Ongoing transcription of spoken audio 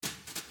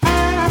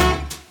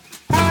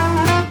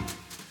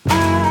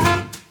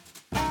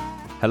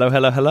Hello,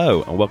 hello,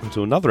 hello, and welcome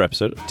to another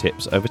episode of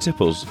Tips Over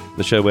Tipples,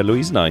 the show where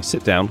Louise and I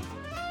sit down,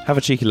 have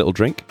a cheeky little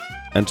drink,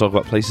 and talk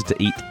about places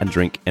to eat and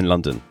drink in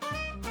London.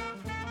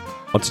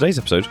 On today's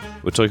episode,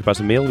 we're talking about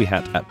a meal we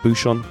had at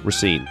Bouchon,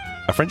 Racine,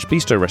 a French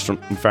bistro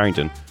restaurant in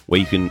Farringdon where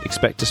you can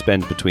expect to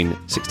spend between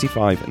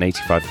 65 and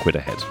 85 quid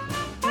a head.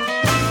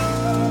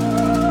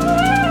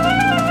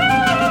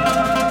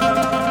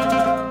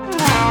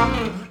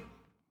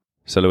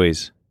 So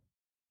Louise,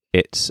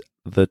 it's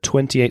the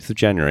 28th of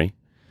January,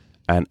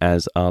 and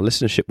as our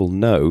listenership will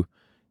know,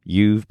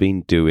 you've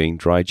been doing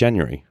dry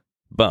January.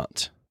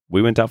 But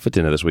we went out for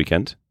dinner this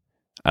weekend,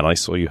 and I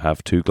saw you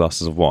have 2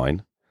 glasses of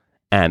wine,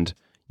 and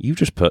you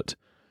just put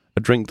a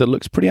drink that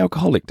looks pretty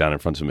alcoholic down in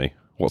front of me.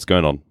 What's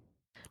going on?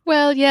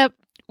 Well, yeah,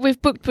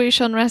 we've booked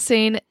Bouchon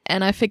Racine,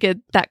 and I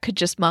figured that could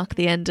just mark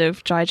the end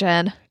of dry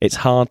Jan. It's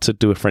hard to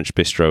do a French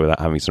bistro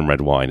without having some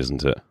red wine,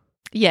 isn't it?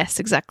 Yes,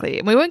 exactly.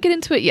 And we won't get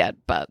into it yet,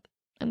 but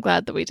I'm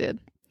glad that we did.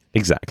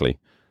 Exactly.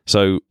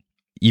 So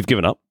you've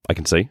given up, I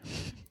can see.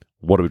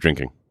 What are we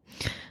drinking?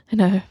 I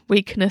know,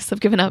 weakness, I've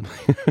given up.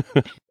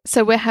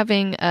 So we're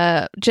having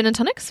gin and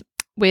tonics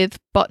with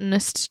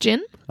Botanist's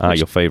Gin.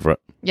 Your favourite.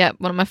 Yeah,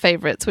 one of my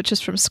favourites, which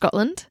is from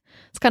Scotland.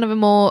 It's kind of a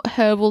more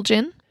herbal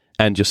gin.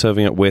 And you're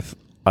serving it with,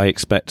 I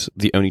expect,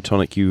 the only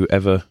tonic you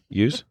ever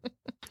use?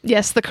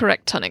 Yes, the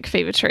correct tonic,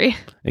 Fever Tree.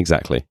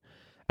 Exactly.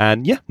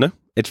 And yeah, no,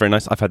 it's very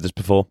nice. I've had this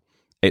before.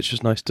 It's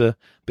just nice to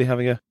be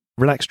having a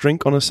relaxed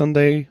drink on a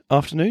Sunday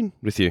afternoon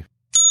with you.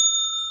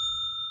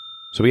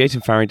 So we ate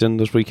in Farringdon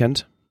this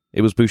weekend.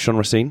 It was Bouchon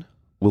Racine.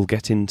 We'll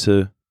get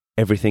into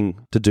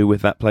everything to do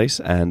with that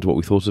place and what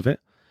we thought of it.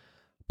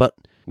 But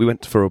we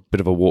went for a bit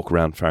of a walk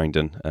around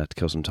Farringdon to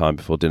kill some time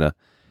before dinner.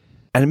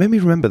 And it made me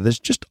remember there's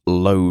just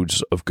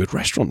loads of good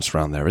restaurants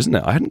around there, isn't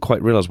it? I hadn't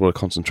quite realised what a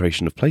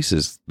concentration of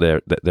places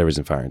there is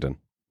in Farringdon.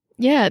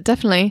 Yeah,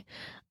 definitely.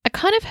 I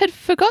kind of had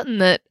forgotten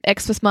that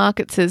Exmouth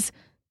Markets is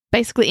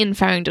basically in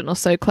Farringdon or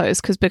so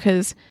close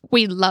because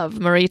we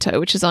love Morito,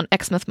 which is on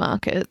Exmouth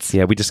Markets.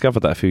 Yeah, we discovered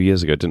that a few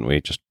years ago, didn't we?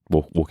 Just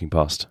walking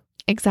past.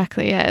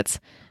 Exactly, yeah.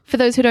 It's, for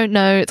those who don't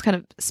know, it's kind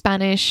of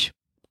Spanish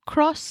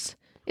cross.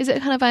 Is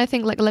it kind of, I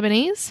think, like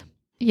Lebanese?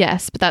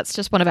 Yes, but that's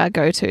just one of our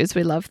go-tos.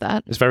 We love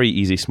that. It's very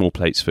easy, small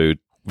plates food,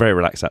 very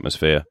relaxed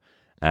atmosphere,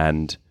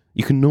 and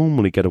you can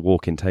normally get a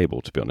walk-in table,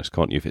 to be honest,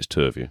 can't you, if it's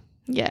 2 of you?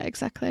 Yeah,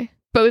 exactly.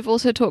 But we've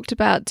also talked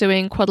about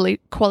doing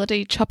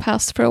quality chop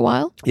house for a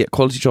while. Yeah,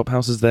 quality chop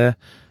house is there.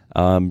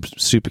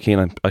 Super keen.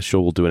 I'm sure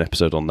we'll do an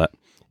episode on that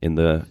in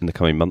the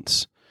coming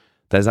months.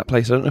 There's that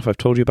place, I don't know if I've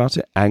told you about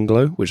it,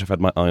 Anglo, which I've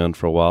had my eye on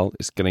for a while.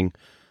 It's getting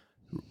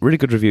really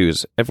good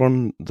reviews.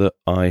 Everyone that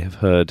I have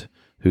heard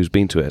who's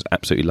been to it has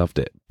absolutely loved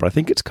it. But I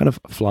think it's kind of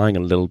flying a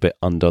little bit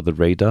under the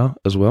radar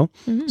as well.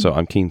 Mm-hmm. So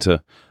I'm keen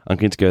to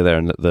go there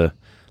and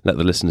let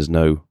the listeners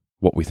know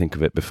what we think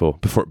of it before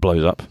it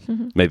blows up.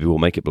 Mm-hmm. Maybe we'll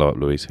make it blow up,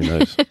 Louise. Who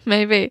knows?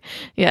 Maybe.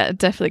 Yeah,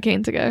 definitely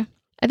keen to go.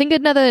 I think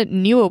another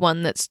newer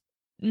one that's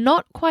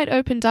not quite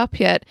opened up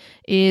yet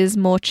is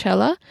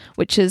Morcella,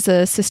 which is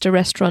a sister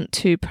restaurant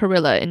to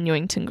Perilla in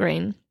Newington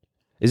Green.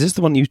 Is this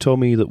the one you told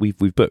me that we've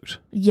booked?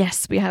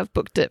 Yes, we have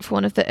booked it for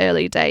one of the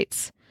early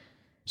dates.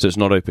 So it's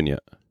not open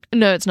yet?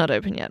 No, it's not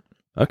open yet.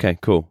 Okay,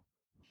 cool.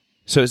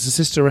 So it's a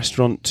sister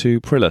restaurant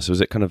to Perilla. So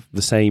is it kind of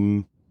the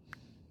same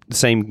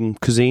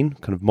cuisine,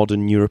 kind of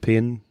modern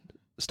European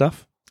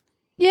stuff?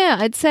 Yeah,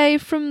 I'd say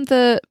from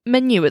the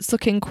menu it's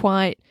looking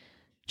quite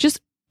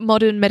just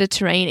modern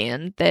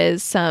Mediterranean.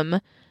 There's some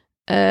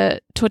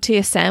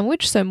tortilla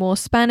sandwich, so more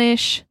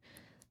Spanish.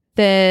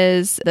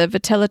 There's the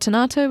vitella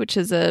tonato, which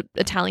is a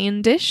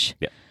Italian dish.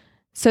 Yeah.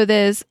 So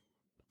there's,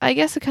 I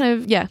guess, a kind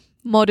of,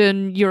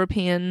 modern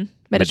European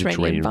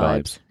Mediterranean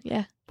vibes.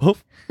 Yeah. Oh.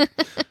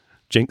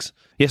 Jinx.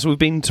 Yeah, so we've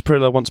been to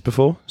Perilla once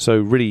before, so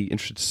really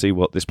interested to see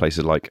what this place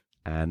is like,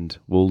 and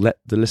we'll let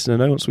the listener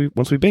know once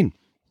we've been.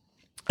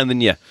 And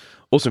then,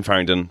 also in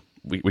Farringdon,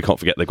 we can't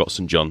forget they've got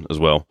St John as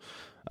well,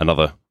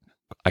 another,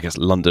 I guess,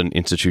 London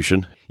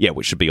institution,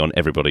 which should be on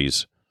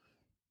everybody's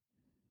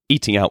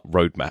eating out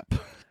roadmap.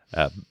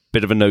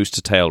 Bit of a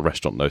nose-to-tail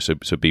restaurant, though, so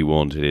be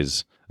warned,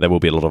 there will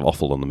be a lot of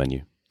offal on the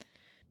menu.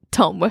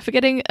 Tom, we're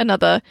forgetting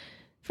another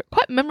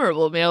quite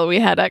memorable meal we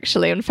had,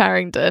 actually, in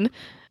Farringdon.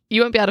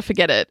 You won't be able to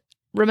forget it.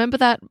 Remember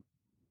that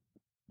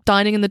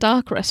Dining in the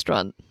Dark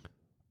restaurant?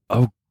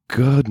 Oh,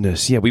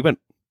 goodness. Yeah, we went...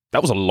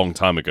 That was a long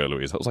time ago,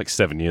 Louise. That was like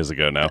 7 years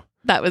ago now.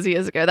 That was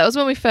years ago. That was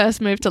when we first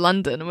moved to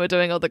London and we're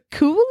doing all the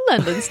cool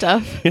London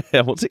stuff.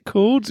 Yeah, what's it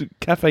called?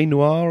 Café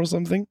Noir or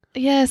something?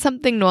 Yeah,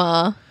 something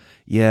noir.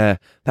 Yeah,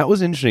 that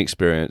was an interesting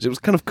experience. It was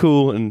kind of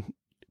cool and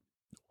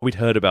we'd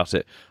heard about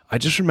it. I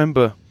just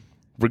remember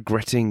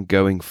regretting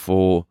going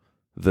for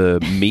the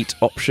meat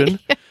option.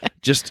 Yeah.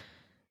 Just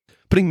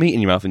putting meat in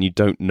your mouth and you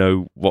don't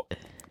know what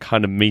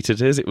kind of meat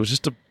it is. It was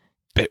just a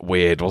bit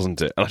weird,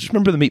 wasn't it? And I just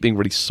remember the meat being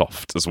really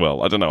soft as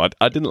well. I don't know.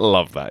 I didn't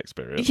love that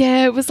experience.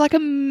 Yeah, it was like a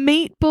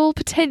meatball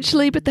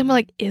potentially, but then we're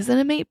like, is it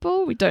a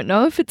meatball? We don't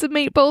know if it's a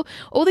meatball.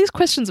 All these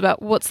questions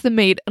about what's the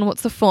meat and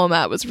what's the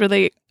format was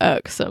really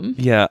irksome.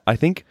 Yeah, I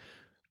think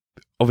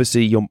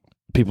obviously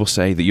people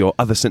say that your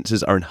other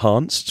senses are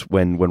enhanced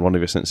when one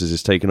of your senses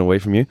is taken away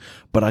from you,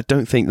 but I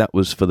don't think that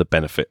was for the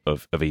benefit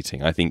of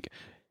eating. I think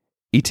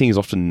eating is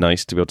often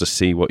nice to be able to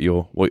see what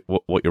you're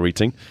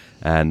eating,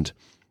 and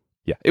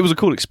yeah, it was a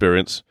cool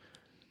experience.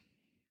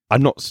 I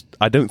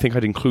don't think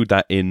I'd include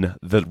that in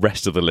the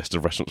rest of the list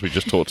of restaurants we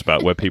just talked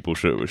about where people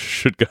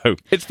should go.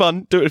 It's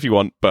fun, do it if you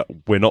want, but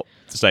we're not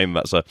saying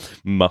that's a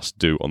must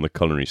do on the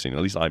culinary scene. At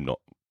least I'm not.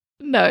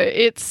 No,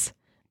 it's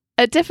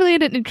definitely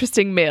an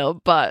interesting meal,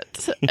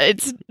 but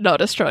it's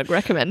not a strong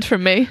recommend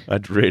from me.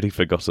 I'd really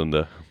forgotten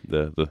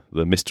the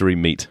mystery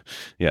meat.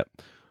 Yeah.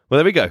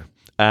 Well, there we go.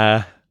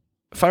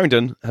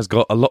 Farringdon has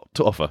got a lot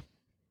to offer,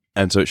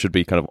 and so it should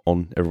be kind of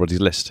on everybody's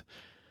list.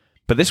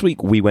 But this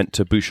week we went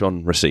to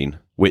Bouchon, Racine,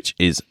 which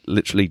is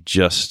literally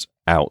just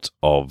out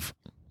of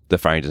the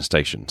Farringdon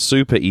station.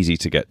 Super easy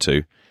to get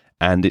to,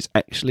 and it's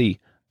actually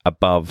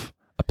above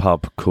a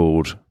pub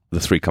called the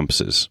Three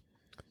Compasses.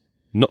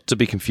 Not to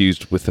be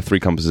confused with the Three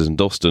Compasses in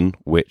Dalston,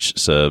 which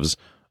serves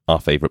our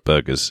favourite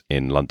burgers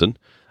in London.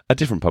 A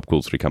different pub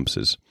called Three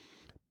Compasses.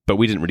 But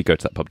we didn't really go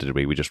to that pub, did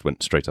we? We just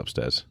went straight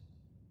upstairs.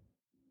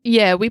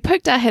 Yeah, we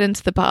poked our head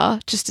into the bar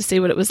just to see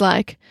what it was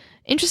like.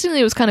 Interestingly,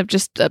 it was kind of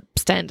just a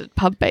standard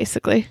pub,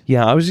 basically.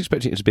 Yeah, I was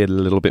expecting it to be a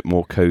little bit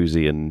more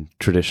cosy and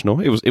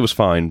traditional. It was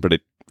fine, but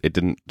it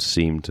didn't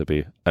seem to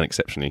be an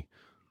exceptionally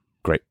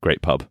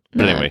great pub.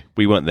 But anyway,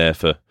 we weren't there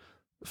for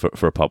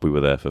a pub. We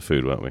were there for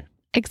food, weren't we?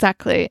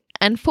 Exactly.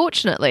 And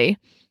fortunately,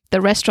 the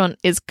restaurant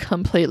is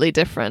completely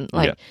different.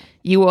 Like,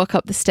 you walk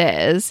up the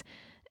stairs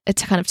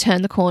to kind of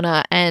turn the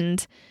corner,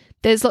 and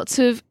there's lots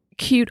of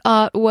cute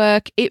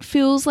artwork. It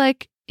feels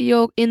like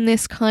you're in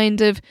this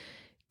kind of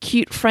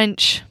cute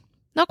French,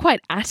 not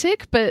quite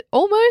attic, but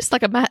almost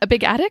like a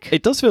big attic.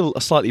 It does feel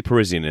slightly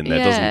Parisian in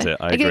there, doesn't it?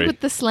 I agree. Again, with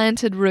the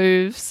slanted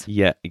roofs.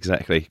 Yeah,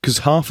 exactly. Because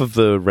half of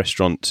the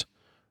restaurant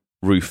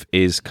roof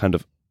is kind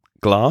of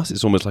glass.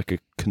 It's almost like a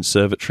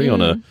conservatory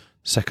on a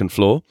second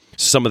floor.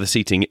 Some of the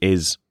seating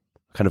is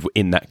kind of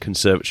in that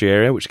conservatory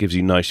area, which gives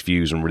you nice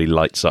views and really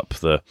lights up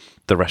the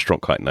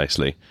restaurant quite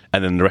nicely.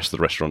 And then the rest of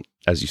the restaurant,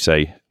 as you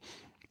say,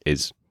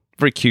 is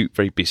very cute,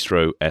 very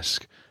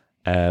bistro-esque.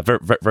 Very,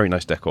 very, very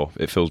nice decor.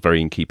 It feels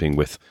very in keeping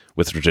with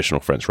a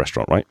traditional French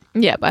restaurant, right?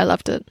 Yeah, I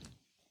loved it.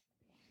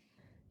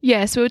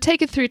 Yeah, so we were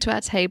taken through to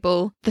our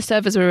table. The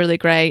servers were really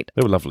great.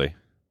 They were lovely.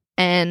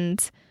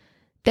 And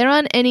there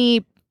aren't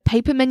any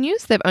paper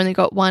menus. They've only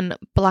got one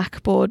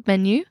blackboard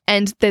menu,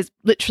 and there's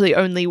literally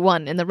only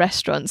one in the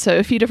restaurant. So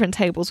a few different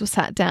tables were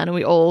sat down, and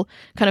we all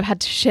kind of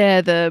had to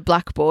share the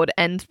blackboard,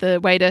 and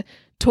the waiter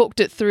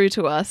talked it through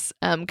to us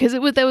because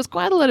there was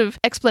quite a lot of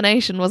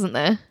explanation, wasn't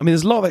there? I mean,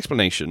 there's a lot of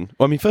explanation.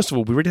 Well, I mean, first of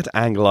all, we really had to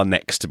angle our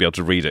necks to be able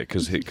to read it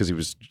because he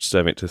was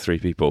serving it to three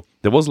people.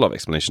 There was a lot of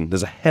explanation.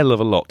 There's a hell of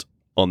a lot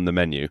on the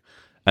menu,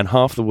 and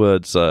half the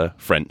words are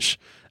French,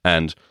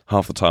 and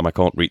half the time I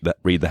can't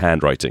read the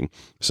handwriting.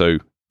 So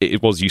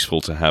it was useful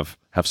to have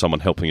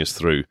someone helping us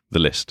through the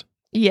list.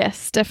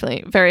 Yes,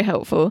 definitely. Very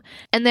helpful.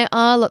 And there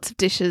are lots of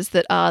dishes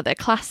that are their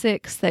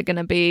classics. They're going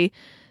to be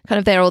kind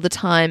of there all the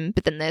time,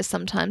 but then there's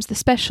sometimes the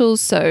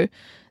specials, so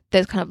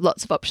there's kind of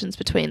lots of options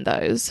between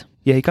those.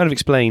 Yeah, he kind of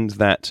explained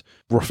that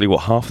roughly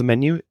half the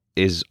menu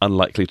is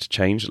unlikely to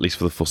change, at least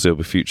for the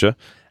foreseeable future,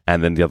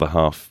 and then the other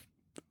half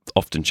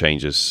often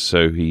changes.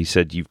 So he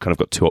said you've kind of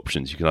got two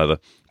options. You can either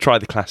try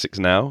the classics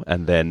now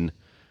and then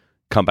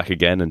come back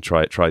again and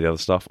try the other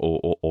stuff,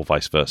 or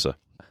vice versa.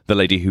 The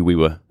lady who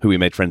we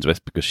made friends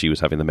with, because she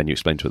was having the menu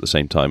explained to her at the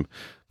same time,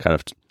 kind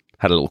of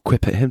had a little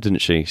quip at him, didn't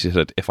she? She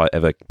said, if I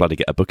ever bloody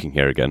get a booking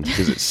here again,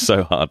 because it's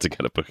so hard to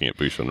get a booking at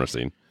Bouchon,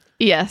 Racine.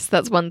 Yes,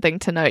 that's one thing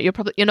to note. You're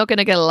not going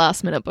to get a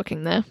last minute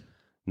booking there.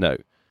 No.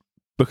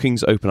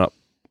 Bookings open up,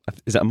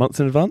 is that a month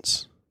in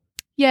advance?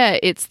 Yeah,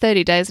 it's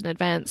 30 days in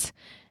advance.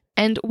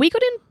 And we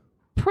got in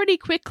pretty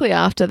quickly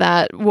after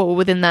that, well,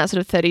 within that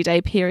sort of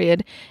 30-day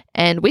period,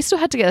 and we still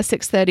had to get a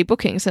 6:30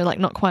 booking, so like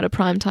not quite a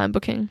prime time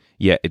booking.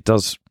 Yeah, it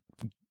does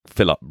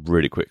fill up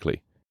really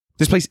quickly.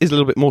 This place is a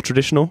little bit more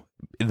traditional.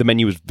 The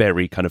menu is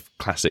very kind of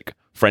classic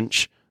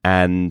French,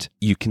 and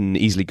you can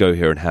easily go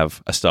here and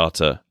have a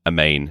starter, a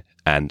main,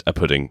 and a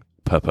pudding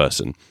per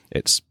person.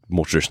 It's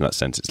more traditional in that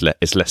sense.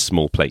 It's less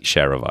small plate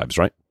sharer vibes,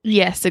 right?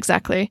 Yes,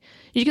 exactly.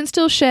 You can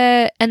still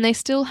share, and they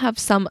still have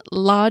some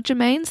larger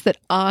mains that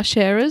are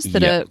sharers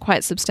that are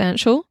quite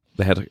substantial.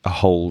 They had a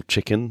whole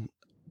chicken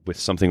with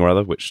something or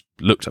other, which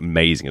looked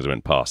amazing as I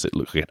went past. It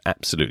looked like an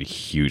absolutely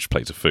huge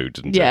plate of food,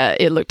 didn't it? Yeah,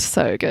 it looked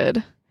so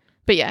good.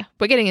 But yeah,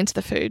 we're getting into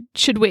the food.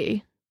 Should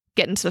we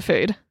get into the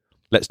food?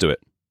 Let's do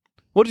it.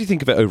 What do you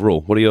think of it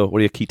overall? What are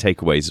your key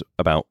takeaways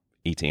about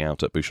eating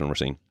out at Bouchon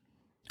Racine?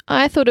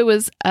 I thought it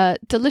was a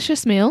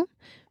delicious meal.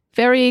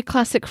 Very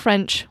classic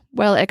French,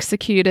 well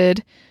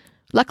executed.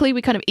 Luckily,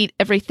 we kind of eat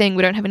everything.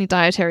 We don't have any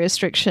dietary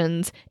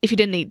restrictions. If you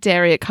didn't eat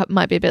dairy, it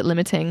might be a bit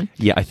limiting.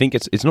 Yeah, I think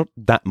it's not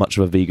that much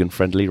of a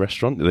vegan-friendly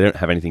restaurant. They don't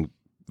have anything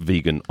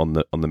vegan on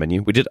the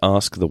menu. We did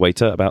ask the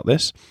waiter about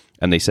this,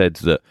 and they said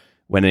that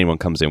when anyone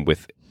comes in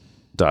with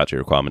dietary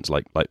requirements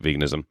like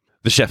veganism,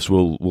 the chefs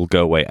will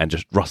go away and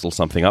just rustle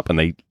something up, and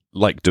they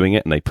like doing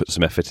it, and they put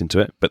some effort into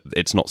it. But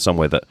it's not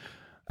somewhere that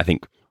I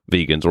think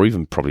vegans or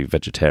even probably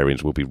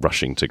vegetarians will be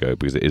rushing to go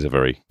because it is a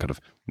very kind of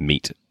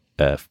meat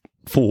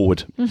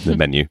forward the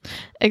menu.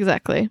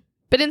 Exactly.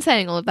 But in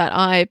saying all of that,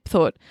 I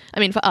thought,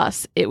 for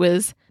us, it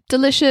was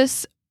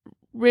delicious,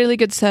 really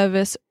good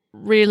service,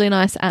 really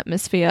nice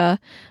atmosphere.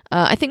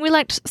 I think we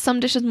liked some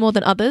dishes more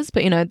than others,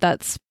 but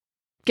that's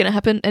going to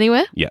happen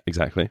anywhere. Yeah,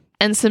 exactly.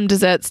 And some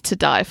desserts to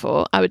die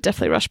for. I would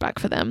definitely rush back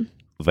for them.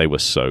 They were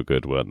so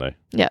good, weren't they?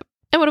 Yeah.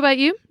 And what about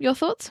you? Your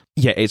thoughts?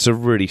 Yeah, it's a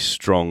really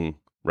strong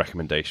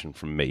recommendation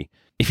from me.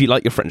 If you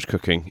like your French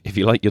cooking, if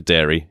you like your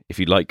dairy, if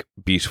you like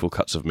beautiful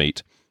cuts of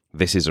meat,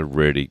 this is a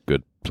really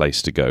good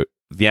place to go.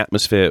 The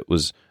atmosphere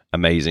was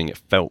amazing. It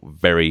felt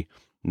very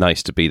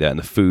nice to be there, and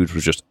the food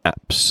was just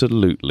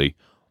absolutely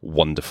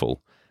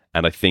wonderful.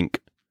 And I think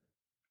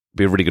it'd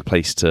be a really good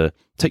place to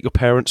take your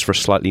parents for a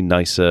slightly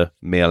nicer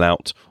meal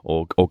out,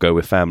 or go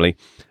with family.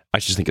 I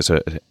just think it's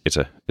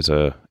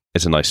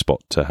a nice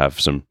spot to have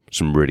some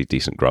really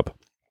decent grub.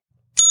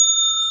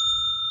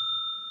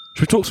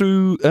 Should we talk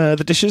through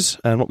the dishes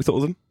and what we thought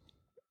of them?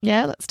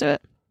 Yeah, let's do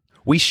it.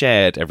 We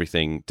shared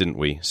everything, didn't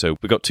we? So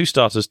we got 2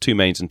 starters, 2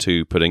 mains, and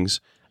 2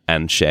 puddings,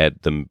 and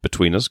shared them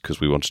between us because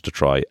we wanted to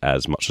try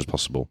as much as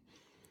possible.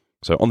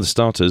 So on the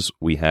starters,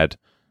 we had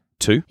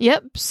 2.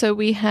 Yep. So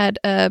we had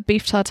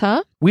beef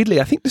tartare.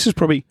 Weirdly, I think this is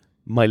probably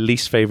my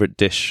least favourite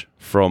dish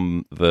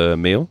from the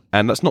meal,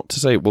 and that's not to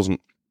say it wasn't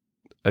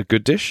a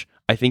good dish.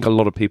 I think a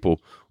lot of people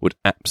would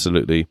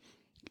absolutely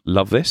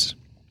love this.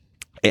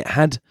 It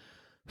had,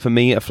 for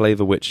me, a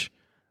flavour which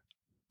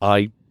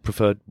I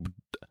prefer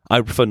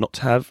not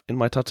to have in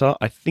my tartare.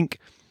 I think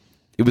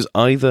it was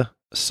either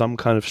some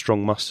kind of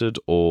strong mustard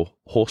or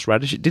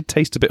horseradish. It did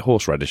taste a bit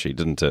horseradishy,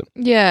 didn't it?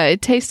 Yeah,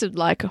 it tasted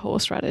like a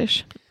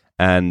horseradish.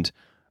 And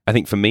I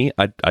think for me,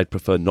 I'd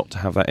prefer not to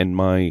have that in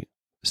my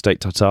steak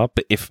tartare.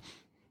 But if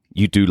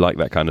you do like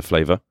that kind of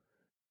flavour,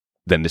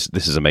 then this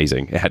is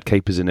amazing. It had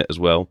capers in it as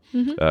well.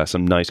 Mm-hmm.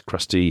 Some nice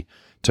crusty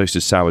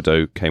toasted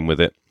sourdough came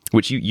with it,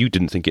 which you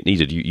didn't think it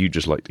needed. You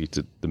just liked to eat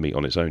the meat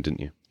on its own,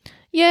 didn't you?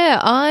 Yeah,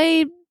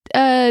 I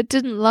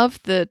didn't love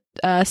the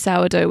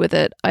sourdough with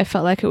it. I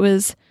felt like it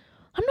was,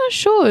 I'm not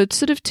sure, it's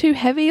sort of too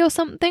heavy or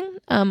something.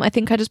 I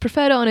think I just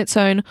preferred it on its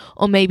own,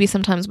 or maybe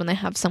sometimes when they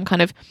have some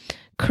kind of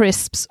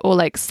crisps or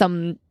like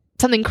something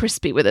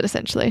crispy with it,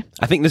 essentially.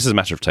 I think this is a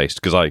matter of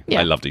taste because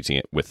I loved eating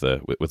it with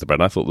the bread.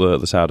 And I thought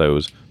the sourdough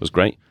was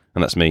great,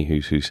 and that's me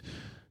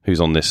who's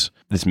on this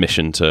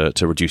mission to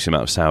reduce the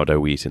amount of sourdough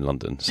we eat in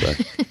London.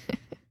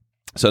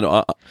 So,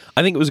 no,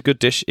 I think it was a good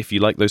dish. If you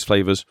like those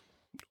flavours,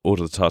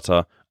 order the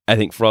tartare. I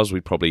think for us,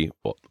 we'd probably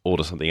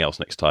order something else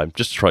next time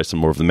just to try some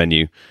more of the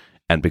menu.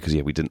 And because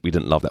we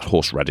didn't love that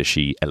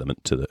horseradishy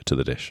element to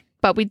the dish.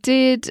 But we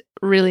did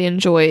really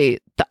enjoy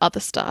the other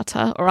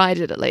starter, or I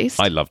did at least.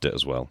 I loved it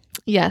as well.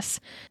 Yes,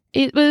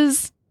 it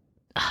was.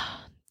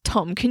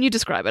 Tom, can you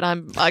describe it?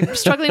 I'm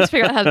struggling to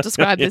figure out how to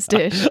describe this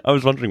dish. I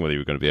was wondering whether you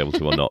were going to be able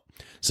to or not.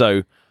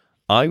 So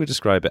I would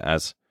describe it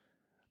as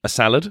a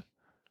salad,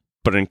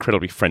 but an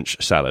incredibly French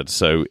salad.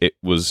 So it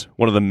was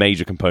one of the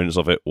major components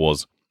of it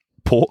was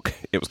pork.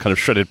 It was kind of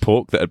shredded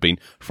pork that had been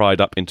fried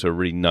up into a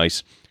really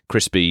nice,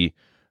 crispy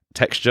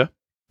texture.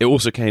 It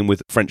also came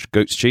with French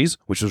goat's cheese,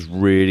 which was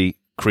really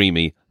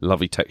creamy,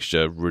 lovely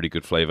texture, really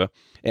good flavour.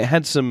 It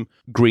had some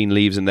green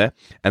leaves in there,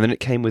 and then it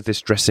came with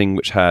this dressing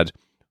which had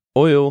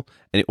oil,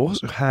 and it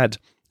also had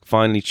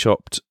finely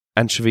chopped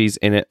anchovies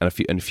in it and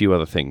a few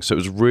other things. So it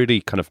was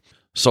really kind of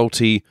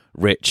salty,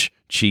 rich,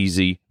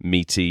 cheesy,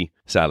 meaty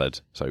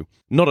salad. So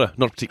not a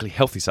particularly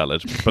healthy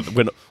salad, but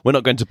we're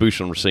not going to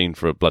Bouchon Racine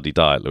for a bloody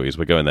diet, Louise.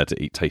 We're going there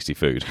to eat tasty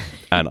food,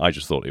 and I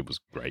just thought it was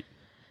great.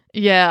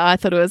 Yeah, I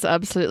thought it was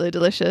absolutely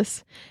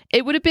delicious.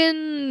 It would have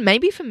been,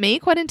 maybe for me,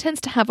 quite intense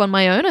to have on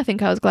my own. I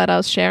think I was glad I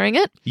was sharing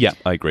it. Yeah,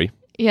 I agree.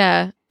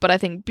 Yeah, but I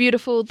think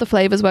beautiful. The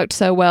flavours worked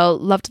so well.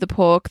 Loved the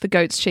pork, the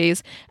goat's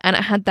cheese, and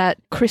it had that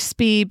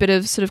crispy bit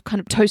of sort of kind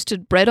of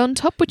toasted bread on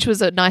top, which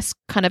was a nice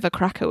kind of a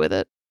cracker with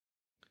it.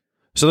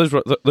 So those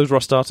were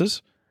our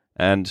starters,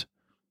 and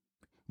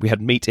we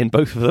had meat in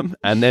both of them,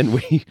 and then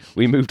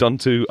we moved on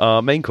to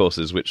our main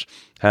courses, which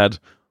had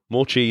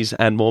more cheese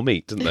and more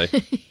meat, didn't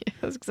they?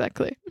 Yes,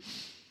 exactly.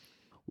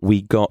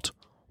 We got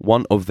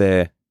one of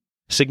their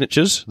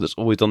signatures that's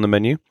always on the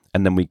menu,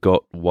 and then we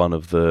got one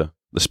of the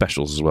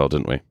specials as well,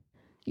 didn't we?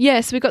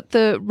 Yes, we got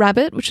the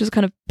rabbit, which was a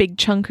kind of big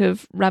chunk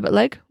of rabbit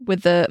leg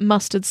with the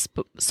mustard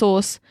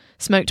sauce,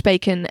 smoked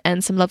bacon,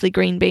 and some lovely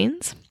green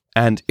beans.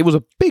 And it was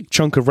a big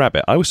chunk of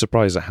rabbit. I was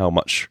surprised at how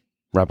much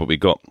rabbit we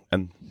got,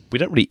 and we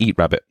don't really eat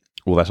rabbit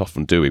all that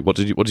often, do we? What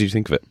did you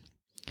think of it?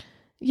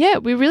 Yeah,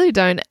 we really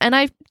don't, and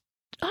I'm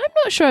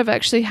not sure I've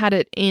actually had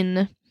it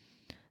in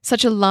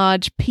such a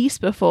large piece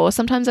before.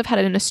 Sometimes I've had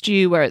it in a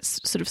stew where it's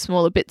sort of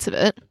smaller bits of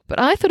it, but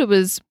I thought it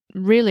was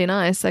really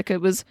nice. Like,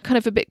 it was kind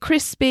of a bit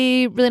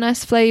crispy, really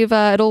nice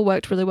flavour. It all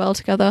worked really well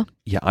together.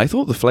 Yeah, I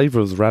thought the flavour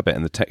of the rabbit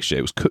and the texture,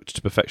 it was cooked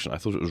to perfection. I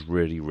thought it was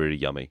really, really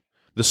yummy.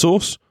 The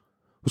sauce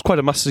was quite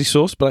a mustardy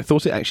sauce, but I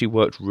thought it actually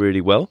worked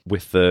really well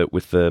with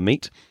the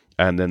meat,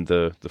 and then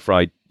the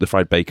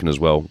fried bacon as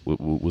well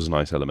was a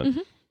nice element.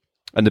 Mm-hmm.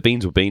 And the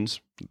beans were beans.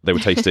 They were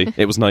tasty.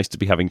 It was nice to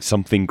be having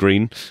something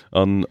green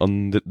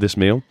on this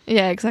meal.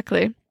 Yeah,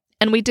 exactly.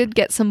 And we did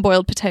get some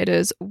boiled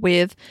potatoes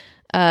with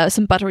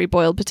some buttery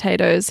boiled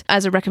potatoes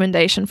as a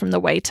recommendation from the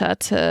waiter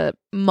to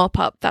mop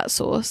up that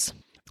sauce.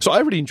 So I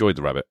really enjoyed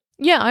the rabbit.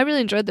 Yeah, I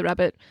really enjoyed the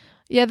rabbit.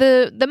 Yeah,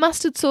 the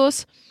mustard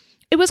sauce,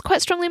 it was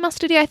quite strongly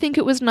mustardy. I think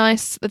it was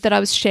nice that I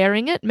was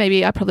sharing it.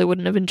 Maybe I probably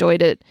wouldn't have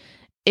enjoyed it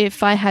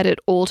if I had it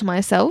all to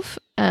myself.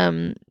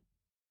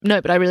 No,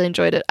 but I really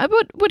enjoyed it. I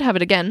would have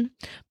it again.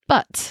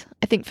 But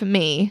I think for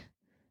me,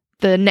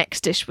 the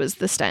next dish was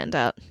the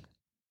standout.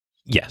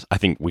 Yes, I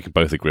think we can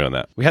both agree on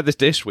that. We had this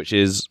dish, which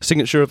is a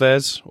signature of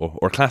theirs, or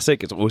a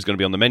classic. It's always going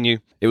to be on the menu.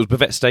 It was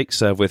bavette steak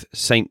served with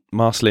Saint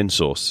Marcelin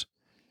sauce.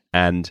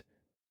 And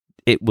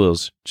it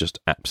was just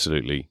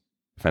absolutely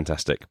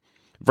fantastic.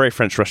 Very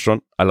French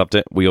restaurant. I loved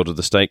it. We ordered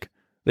the steak.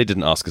 They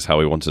didn't ask us how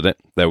we wanted it.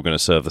 They were going to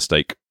serve the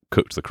steak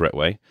cooked the correct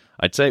way.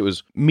 I'd say it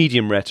was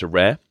medium rare to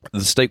rare.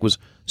 The steak was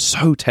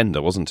so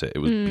tender, wasn't it? It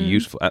was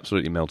beautiful.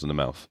 Absolutely melted in the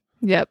mouth.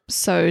 Yep,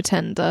 so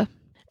tender.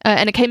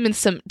 And it came with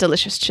some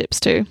delicious chips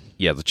too.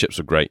 Yeah, the chips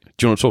were great.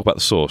 Do you want to talk about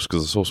the sauce?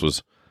 Because the sauce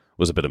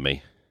was a bit of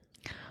me.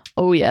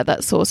 Oh yeah,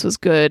 that sauce was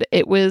good.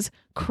 It was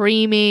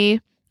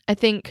creamy. I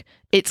think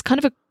it's kind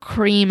of a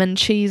cream and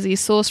cheesy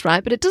sauce,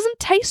 right? But it doesn't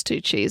taste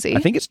too cheesy. I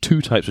think it's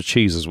 2 types of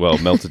cheese as well,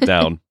 melted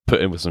down,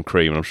 put in with some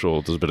cream, and I'm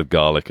sure there's a bit of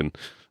garlic and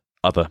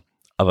other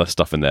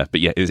stuff in there.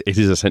 But yeah, it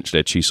is essentially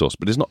a cheese sauce,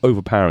 but it's not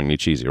overpoweringly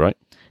cheesy, right?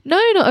 No,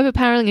 not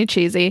overpoweringly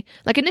cheesy.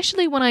 Like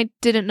initially when I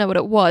didn't know what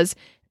it was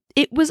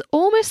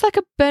almost like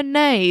a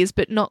béarnaise,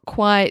 but not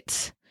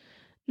quite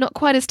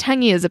as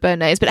tangy as a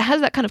béarnaise, but it has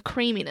that kind of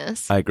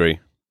creaminess. I agree.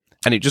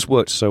 And it just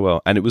worked so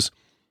well. And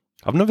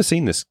I've never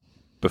seen this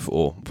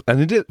before. And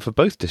they did it for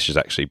both dishes,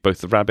 actually, both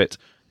the rabbit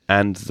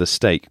and the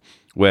steak,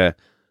 where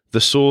the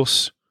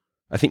sauce,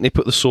 I think they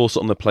put the sauce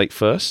on the plate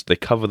first. They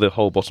cover the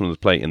whole bottom of the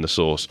plate in the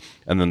sauce,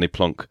 and then they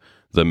plonk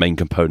the main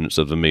components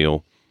of the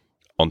meal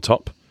on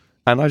top.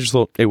 And I just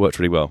thought it worked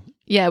really well.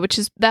 Yeah,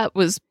 that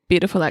was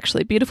beautiful,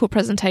 actually. Beautiful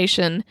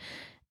presentation.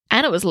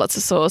 And it was lots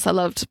of sauce. I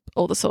loved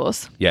all the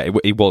sauce. Yeah,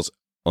 it was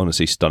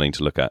honestly stunning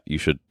to look at. You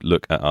should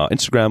look at our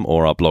Instagram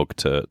or our blog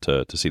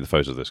to see the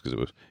photos of this,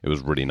 because it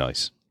was really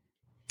nice.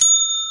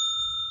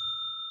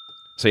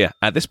 So yeah,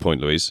 at this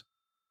point, Louise,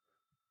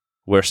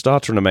 we're a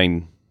starter and a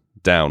main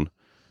down.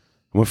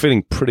 And we're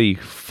feeling pretty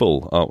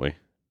full, aren't we?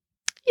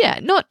 Yeah,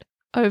 not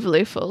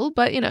overly full,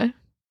 but you know.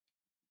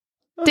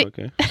 Oh,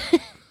 okay.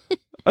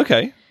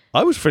 Okay.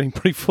 I was feeling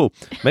pretty full.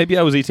 Maybe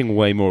I was eating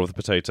way more of the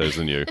potatoes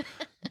than you.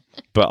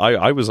 But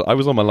I was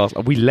on my last.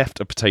 We left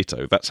a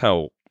potato. That's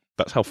how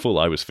full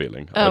I was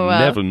feeling. Oh, I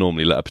never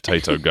normally let a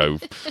potato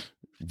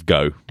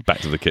go back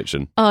to the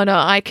kitchen. Oh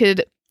no,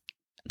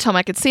 Tom,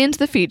 I could see into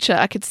the future.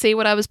 I could see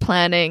what I was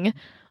planning.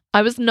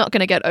 I was not going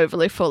to get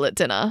overly full at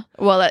dinner.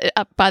 Well,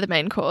 by the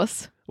main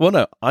course. Well,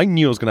 no, I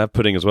knew I was going to have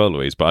pudding as well,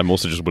 Louise. But I'm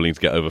also just willing to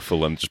get over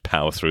full and just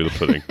power through the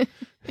pudding.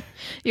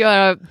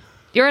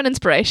 You're an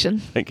inspiration.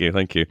 Thank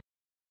you.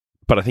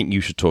 But I think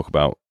you should talk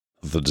about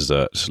the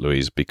desserts,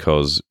 Louise,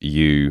 because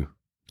you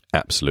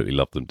absolutely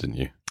loved them, didn't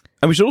you?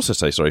 And we should also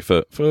say, sorry,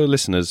 for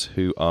listeners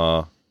who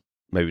are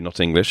maybe not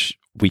English,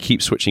 we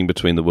keep switching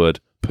between the word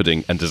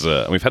pudding and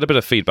dessert. And we've had a bit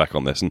of feedback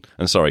on this.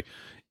 And sorry,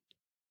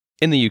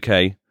 in the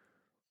UK,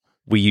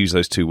 we use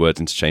those two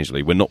words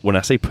interchangeably. When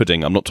I say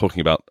pudding, I'm not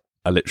talking about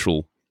a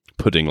literal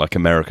pudding like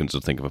Americans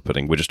would think of a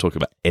pudding. We're just talking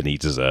about any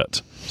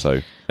dessert. So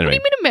anyway. What do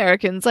you mean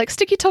Americans? Like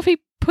sticky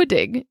toffee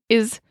pudding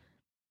is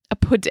a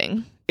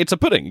pudding. It's a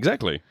pudding,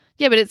 exactly.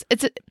 Yeah, but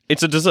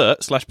it's a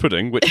dessert /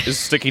 pudding, which is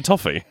sticky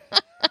toffee.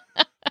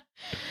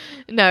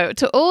 No,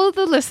 to all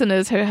the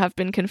listeners who have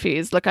been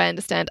confused, look, I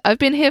understand. I've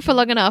been here for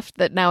long enough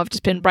that now I've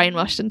just been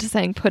brainwashed into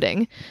saying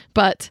pudding.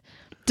 But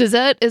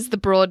dessert is the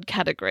broad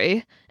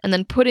category, and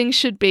then pudding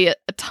should be a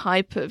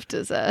type of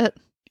dessert.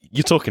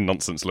 You're talking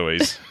nonsense,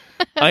 Louise.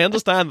 I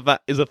understand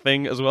that is a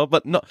thing as well,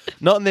 but not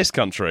in this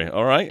country,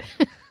 all right?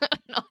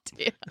 Not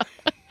here.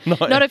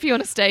 Not if you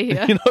want to stay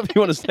here. Not if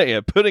you want to stay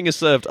here. Pudding is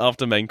served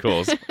after main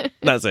course.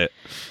 That's it.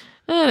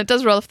 It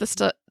does roll off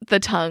the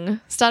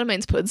tongue. Starter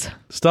mains puds.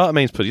 Starter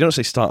mains puds. You don't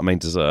say starter main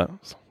dessert.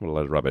 What a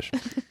load of rubbish.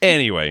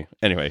 Anyway,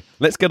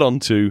 let's get on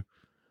to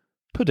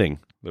pudding,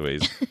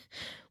 Louise.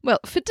 Well,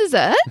 for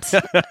dessert,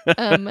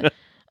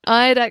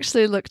 I'd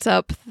actually looked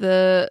up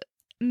the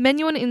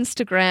menu on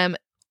Instagram.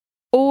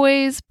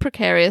 Always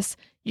precarious.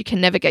 You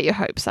can never get your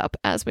hopes up,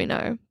 as we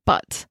know.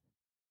 But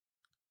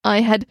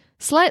I had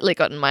slightly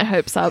gotten my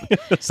hopes up.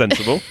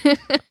 Sensible.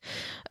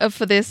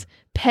 For this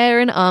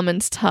pear and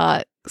almond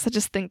tart. Because I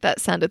just think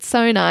that sounded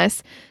so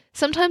nice.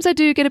 Sometimes I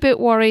do get a bit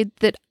worried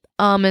that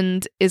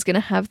almond is going to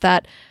have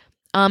that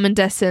almond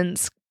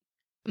essence,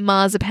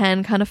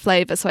 marzipan kind of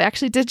flavour. So I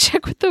actually did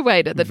check with the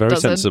waiter that Very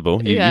doesn't.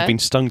 Sensible. You've been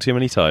stung too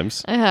many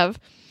times. I have.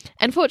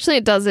 Unfortunately,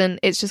 it doesn't.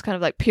 It's just kind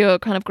of like pure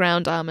kind of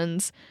ground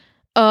almonds.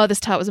 Oh,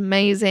 this tart was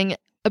amazing.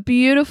 A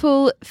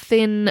beautiful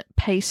thin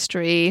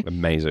pastry.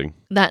 Amazing.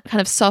 That kind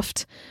of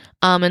soft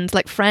almond,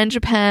 like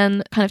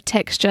frangipane kind of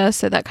texture,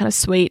 so that kind of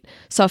sweet,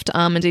 soft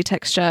almondy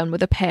texture, and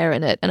with a pear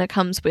in it, and it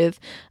comes with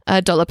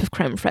a dollop of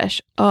creme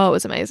fraiche. Oh, it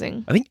was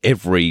amazing. I think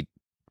every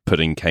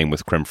pudding came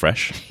with creme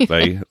fraiche.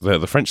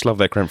 The French love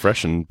their creme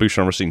fraiche, and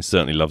Bouchon Racine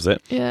certainly loves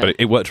it. Yeah. But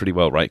it worked really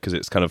well, right? Because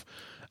it's kind of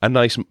a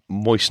nice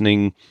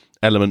moistening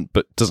element,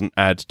 but doesn't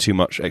add too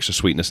much extra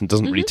sweetness and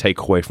doesn't really take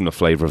away from the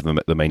flavour of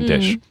the main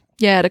dish.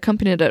 Yeah, it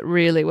accompanied it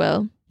really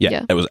well.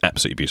 Yeah, it was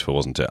absolutely beautiful,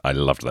 wasn't it? I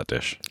loved that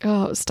dish.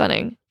 Oh, it was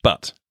stunning.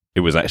 But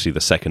it was actually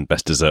the second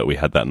best dessert we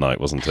had that night,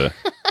 wasn't it?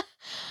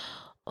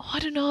 Oh, I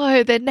don't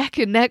know. They're neck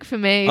and neck for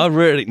me. Oh,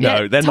 really?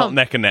 No, Yeah, they're not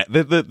neck and neck.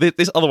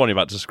 This other one you're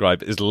about to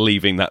describe is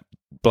leaving that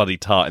bloody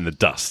tart in the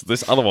dust.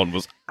 This other one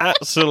was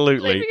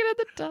absolutely... Leaving it in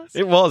the dust.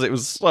 It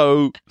was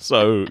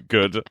so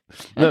good.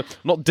 No,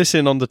 not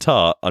dissing on the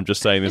tart. I'm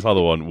just saying this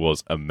other one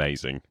was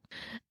amazing.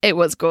 It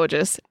was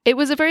gorgeous. It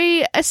was a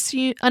very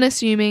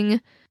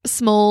unassuming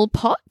small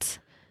pot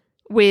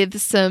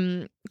with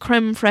some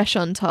creme fraiche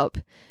on top.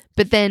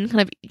 But then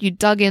kind of you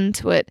dug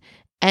into it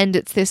and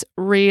it's this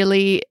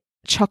really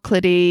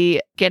chocolatey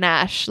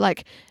ganache.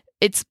 Like,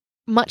 it's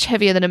much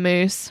heavier than a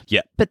mousse.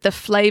 Yeah. But the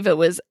flavour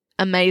was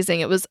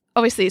amazing. It was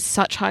obviously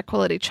such high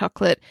quality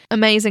chocolate.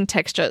 Amazing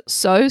texture.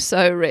 So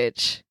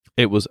rich.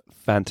 It was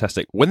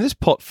fantastic. When this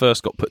pot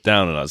first got put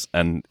down on us,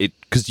 and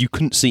because you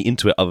couldn't see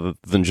into it other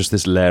than just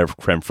this layer of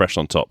creme fraiche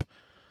on top,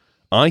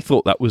 I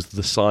thought that was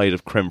the side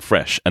of creme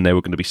fraiche and they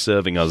were going to be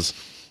serving us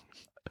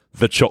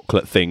the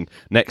chocolate thing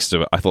next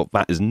to it. I thought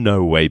that is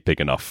no way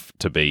big enough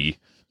to be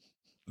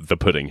the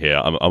pudding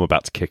here. I'm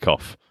about to kick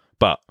off.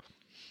 But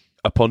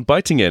upon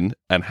biting in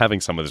and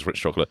having some of this rich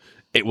chocolate,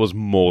 it was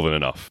more than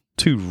enough.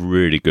 2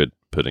 really good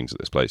puddings at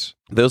this place.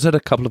 They also had a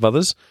couple of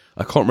others.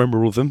 I can't remember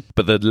all of them,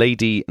 but the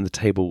lady in the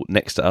table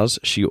next to us,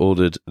 she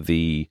ordered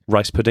the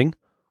rice pudding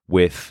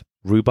with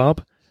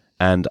rhubarb,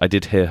 and I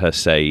did hear her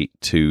say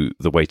to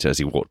the waiter as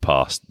he walked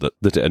past that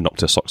it had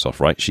knocked her socks off,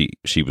 right?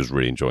 She was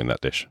really enjoying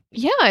that dish.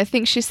 Yeah, I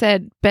think she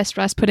said best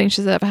rice pudding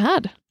she's ever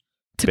had.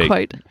 To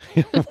quote.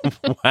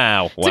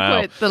 Wow. To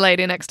quote the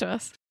lady next to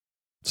us.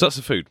 So that's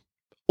the food.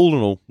 All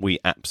in all, we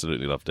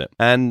absolutely loved it.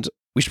 And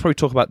we should probably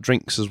talk about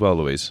drinks as well,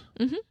 Louise.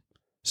 Mm-hmm.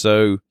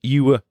 So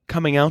you were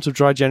coming out of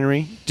dry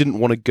January, didn't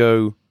want to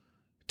go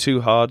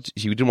too hard.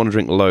 You didn't want to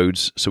drink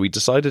loads, so we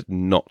decided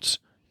not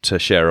to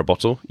share a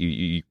bottle.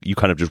 You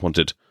kind of just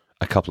wanted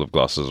a couple of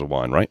glasses of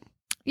wine, right?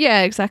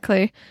 Yeah,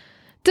 exactly.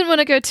 Didn't want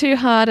to go too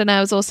hard, and I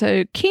was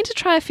also keen to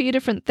try a few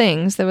different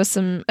things. There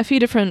were a few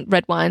different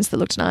red wines that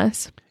looked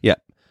nice. Yeah.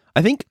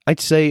 I think I'd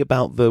say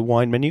about the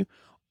wine menu,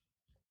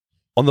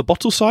 on the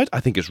bottle side, I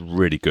think it's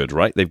really good,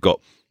 right? They've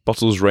got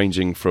bottles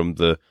ranging from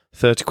the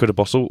 30 quid a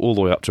bottle all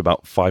the way up to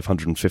about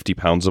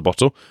 £550 a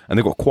bottle, and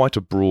they've got quite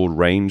a broad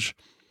range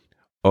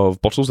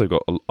of bottles. They've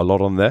got a lot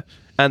on there,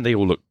 and they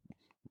all look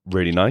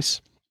really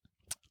nice.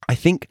 I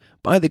think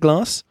by the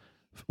glass,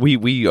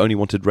 we only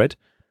wanted red.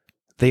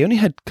 They only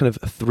had kind of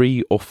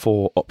 3 or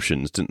 4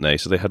 options, didn't they?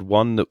 So they had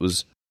one that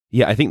was,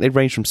 I think they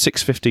ranged from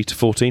 650 to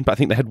 14, but I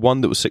think they had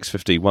one that was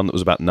 650, one that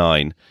was about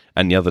 9,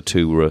 and the other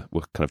 2 were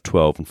kind of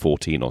 12 and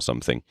 14 or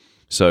something.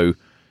 So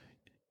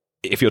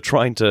if you're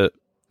trying to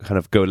kind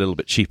of go a little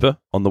bit cheaper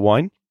on the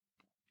wine,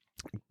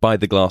 by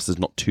the glass, there's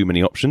not too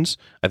many options.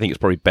 I think it's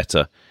probably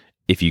better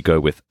if you go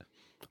with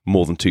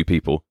more than 2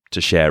 people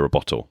to share a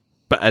bottle.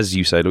 But as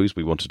you say, Louise,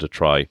 we wanted to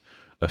try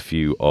a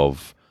few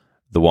of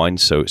the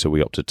wines, so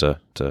we opted to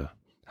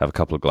have a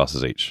couple of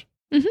glasses each.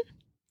 Mm-hmm.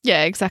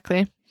 Yeah,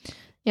 exactly.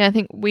 Yeah, I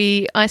think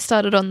I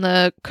started on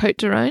the Côte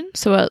de Rhône,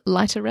 so a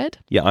lighter red.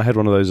 Yeah, I had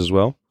one of those as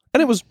well,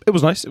 and it was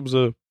nice. It was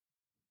a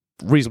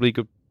reasonably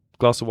good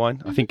glass of wine.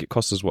 Mm-hmm. I think it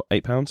cost us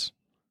 £8,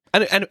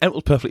 and it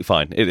was perfectly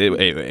fine.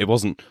 It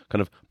wasn't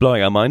kind of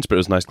blowing our minds, but it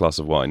was a nice glass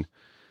of wine.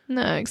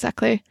 No,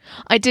 exactly.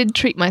 I did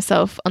treat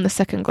myself on the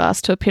second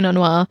glass to a Pinot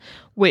Noir,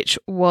 which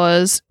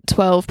was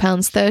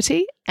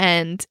 £12.30,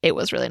 and it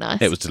was really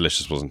nice. It was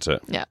delicious, wasn't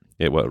it? Yeah,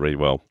 it worked really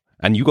well.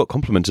 And you got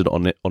complimented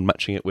on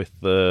matching it with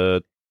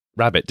the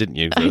rabbit, didn't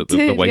you?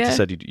 The waiter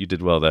said you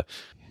did well there.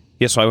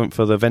 Yeah, so I went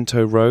for the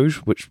Vento Rouge,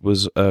 which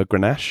was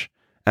Grenache.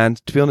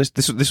 And to be honest,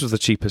 this was the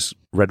cheapest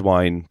red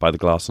wine by the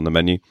glass on the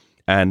menu.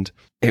 And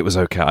it was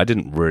okay. I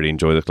didn't really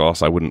enjoy the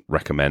glass. I wouldn't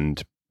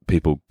recommend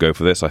people go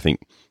for this. I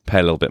think pay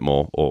a little bit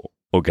more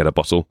or get a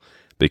bottle,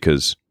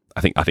 because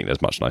I think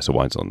there's much nicer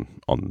wines on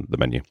the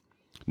menu.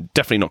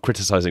 Definitely not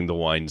criticising the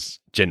wines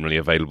generally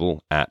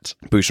available at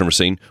Bouchon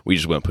Racine. We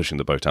just weren't pushing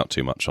the boat out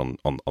too much on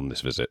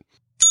this visit.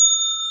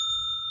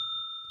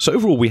 So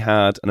overall, we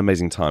had an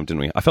amazing time,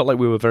 didn't we? I felt like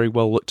we were very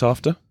well looked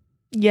after.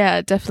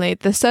 Yeah, definitely.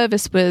 The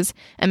service was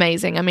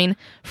amazing. I mean,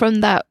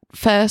 from that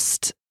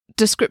first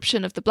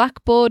description of the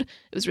blackboard,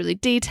 it was really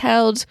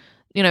detailed.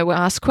 We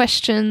asked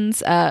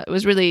questions. It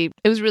was really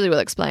well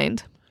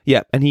explained.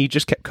 Yeah, and he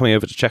just kept coming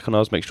over to check on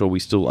us, make sure we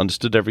still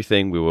understood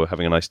everything, we were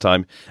having a nice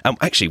time.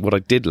 Actually, what I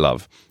did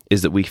love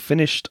is that we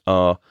finished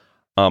our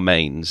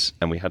mains,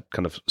 and we had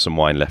kind of some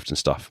wine left and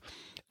stuff.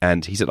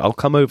 And he said, I'll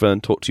come over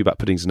and talk to you about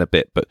puddings in a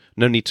bit, but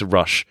no need to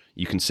rush.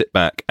 You can sit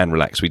back and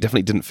relax. We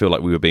definitely didn't feel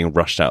like we were being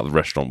rushed out of the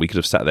restaurant. We could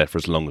have sat there for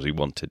as long as we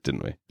wanted,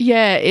 didn't we?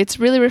 Yeah, it's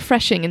really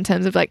refreshing in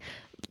terms of like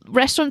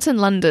restaurants in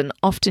London.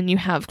 Often you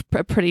have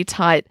a pretty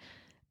tight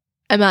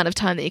amount of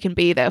time that you can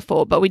be there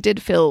for, but we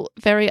did feel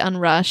very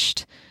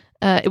unrushed.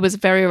 It was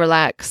very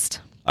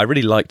relaxed. I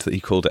really liked that he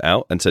called it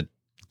out and said,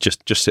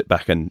 just sit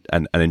back and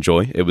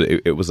enjoy.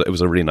 It was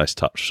a really nice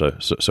touch.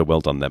 So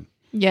well done them.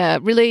 Yeah,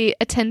 really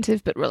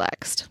attentive but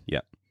relaxed. Yeah.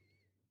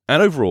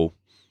 And overall,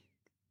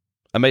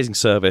 amazing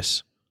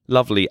service,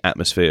 lovely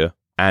atmosphere,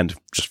 and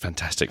just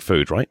fantastic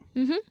food, right?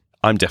 Mm-hmm.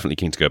 I'm definitely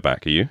keen to go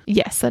back. Are you?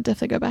 Yes, I'd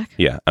definitely go back.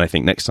 Yeah, and I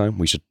think next time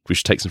we should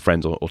take some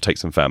friends or take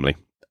some family.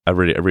 A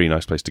really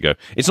nice place to go.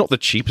 It's not the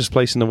cheapest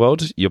place in the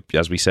world.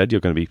 As we said, you're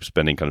going to be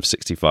spending kind of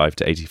 65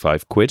 to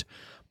 85 quid.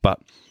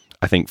 But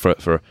I think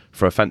for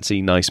a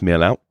fancy, nice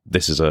meal out,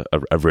 this is a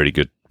really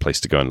good place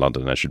to go in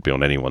London. That should be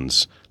on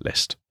anyone's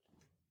list.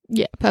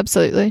 Yeah,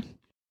 absolutely.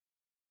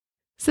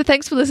 So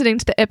thanks for listening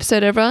to the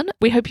episode, everyone.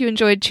 We hope you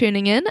enjoyed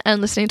tuning in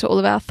and listening to all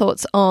of our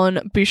thoughts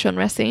on Bouchon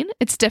Racine.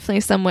 It's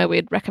definitely somewhere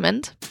we'd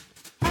recommend.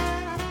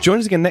 Join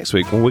us again next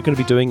week when we're going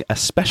to be doing a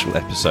special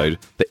episode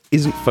that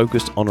isn't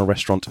focused on a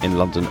restaurant in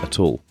London at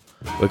all.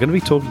 We're going to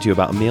be talking to you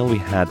about a meal we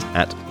had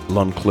at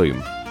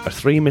L'Enclume, a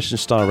 3-Michelin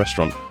star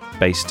restaurant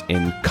based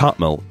in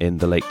Cartmel in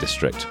the Lake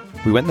District.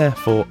 We went there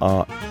for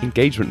our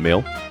engagement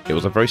meal. It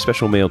was a very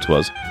special meal to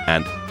us,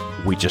 and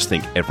we just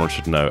think everyone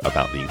should know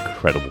about the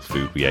incredible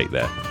food we ate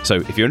there. So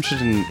if you're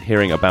interested in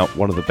hearing about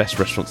one of the best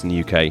restaurants in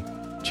the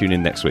UK, tune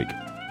in next week.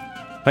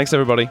 Thanks,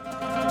 everybody.